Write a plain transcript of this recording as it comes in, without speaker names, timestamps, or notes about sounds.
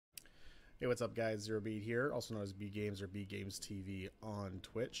Hey, what's up guys, Zero Beat here, also known as B Games or B Games TV on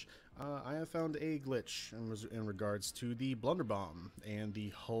Twitch. I have found a glitch in regards to the blunder bomb and the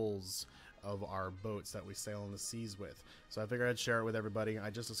hulls of our boats that we sail in the seas with. So I figured I'd share it with everybody.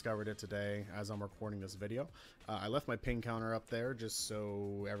 I just discovered it today as I'm recording this video. I left my ping counter up there just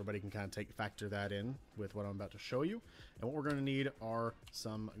so everybody can kind of factor that in with what I'm about to show you. And what we're going to need are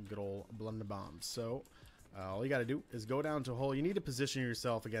some good old blunder bombs. So all you got to do is go down to a hole. You need to position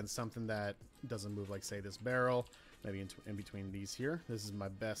yourself against something that doesn't move, like say this barrel, maybe in between these here. This is my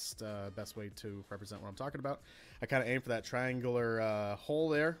best way to represent what I'm talking about. I kind of aim for that triangular hole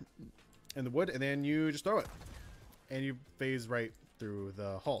there in the wood, and then you just throw it, and you phase right through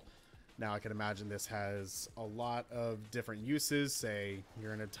the hull. Now I can imagine this has a lot of different uses. Say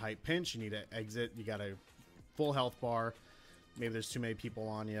you're in a tight pinch, you need to exit, you got a full health bar, maybe there's too many people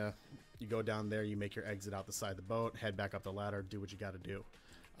on you. You go down there, you make your exit out the side of the boat, head back up the ladder, do what you got to do.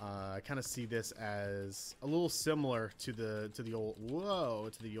 I kind of see this as a little similar to the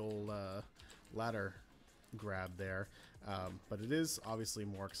old ladder grab there, but it is obviously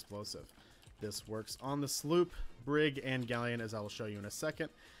more explosive. This works on the sloop, brig, and galleon, as I will show you in a second.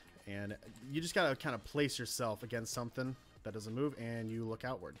 And you just gotta kind of place yourself against something that doesn't move, and you look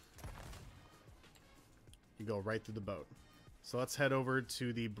outward. You go right through the boat. So let's head over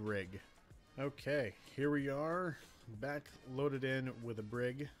to the brig. Okay, here we are, back loaded in with a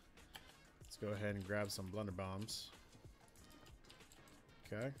brig. Let's go ahead and grab some blunder bombs.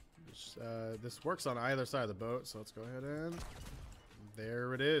 Okay, this works on either side of the boat, so let's go ahead and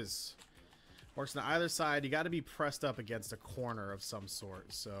there it is. Works on either side. You got to be pressed up against a corner of some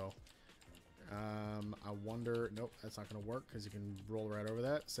sort. So I wonder, nope, that's not going to work because you can roll right over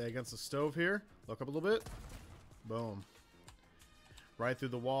that. Say against the stove here, look up a little bit, boom. Right through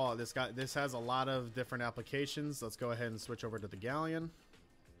the wall. This has a lot of different applications. Let's go ahead and switch over to the galleon.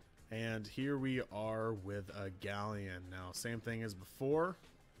 And here we are with a galleon. Now, same thing as before.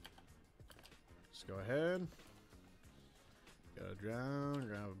 Just go ahead. Go down,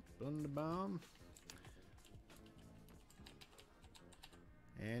 grab a blunder bomb.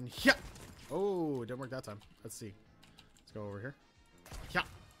 And yeah! Oh, it didn't work that time. Let's see. Let's go over here. Yeah!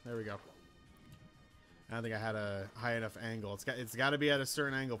 There we go. I don't think I had a high enough angle. It's got to be at a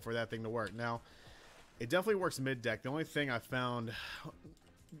certain angle for that thing to work. Now, it definitely works mid-deck. The only thing I found,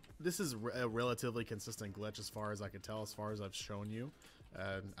 this is a relatively consistent glitch as far as I could tell, as far as I've shown you.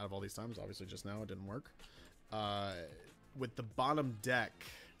 Out of all these times, obviously just now it didn't work. With the bottom deck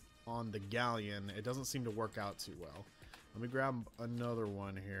on the galleon, it doesn't seem to work out too well. Let me grab another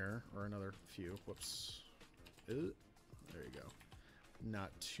one here, or another few. Whoops. There you go.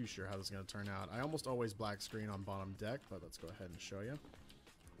 Not too sure how this is going to turn out. I almost always black screen on bottom deck, but let's go ahead and show you.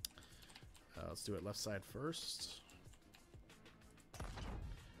 Let's do it left side first.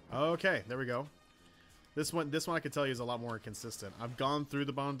 Okay, there we go. This one I can tell you is a lot more consistent. I've gone through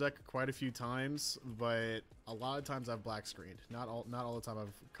the bottom deck quite a few times, but a lot of times I've black screened. Not all the time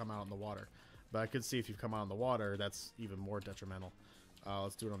I've come out in the water. But I could see if you've come out in the water, that's even more detrimental.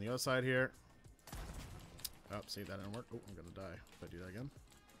 Let's do it on the other side here. Oh, see, that didn't work. Oh, I'm gonna die if I do that again.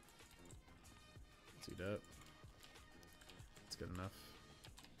 Let's see that. That's good enough.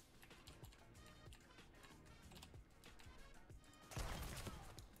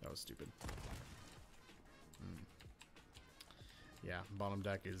 That was stupid. Yeah, bottom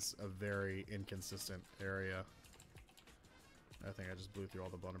deck is a very inconsistent area. I think I just blew through all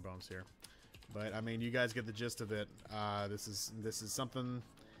the blunder bombs here. But, I mean, you guys get the gist of it. This is something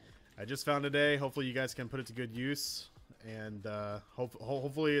I just found today. Hopefully you guys can put it to good use, and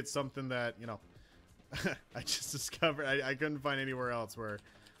hopefully it's something that, you know, I just discovered. I couldn't find anywhere else where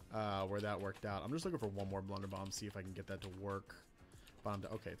that worked out. I'm just looking for one more blunder bomb, see if I can get that to work.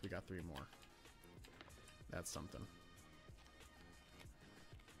 Okay, we got 3 more. That's something.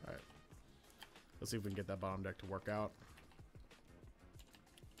 All right, let's see if we can get that bottom deck to work out.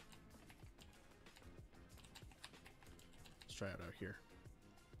 Let's try it out here.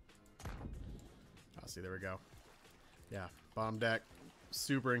 Oh, see, there we go. Yeah, bottom deck,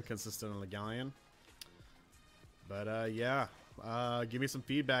 super inconsistent on the galleon. But yeah, give me some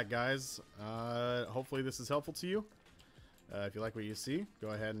feedback, guys. Hopefully this is helpful to you. If you like what you see, go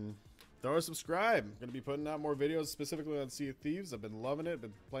ahead and throw a subscribe. I'm going to be putting out more videos specifically on Sea of Thieves. I've been loving it.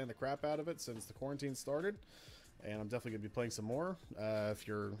 Been playing the crap out of it since the quarantine started. And I'm definitely going to be playing some more.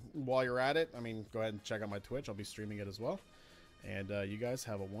 While you're at it, I mean, go ahead and check out my Twitch. I'll be streaming it as well. And you guys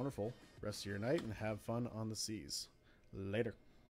have a wonderful rest of your night and have fun on the seas. Later.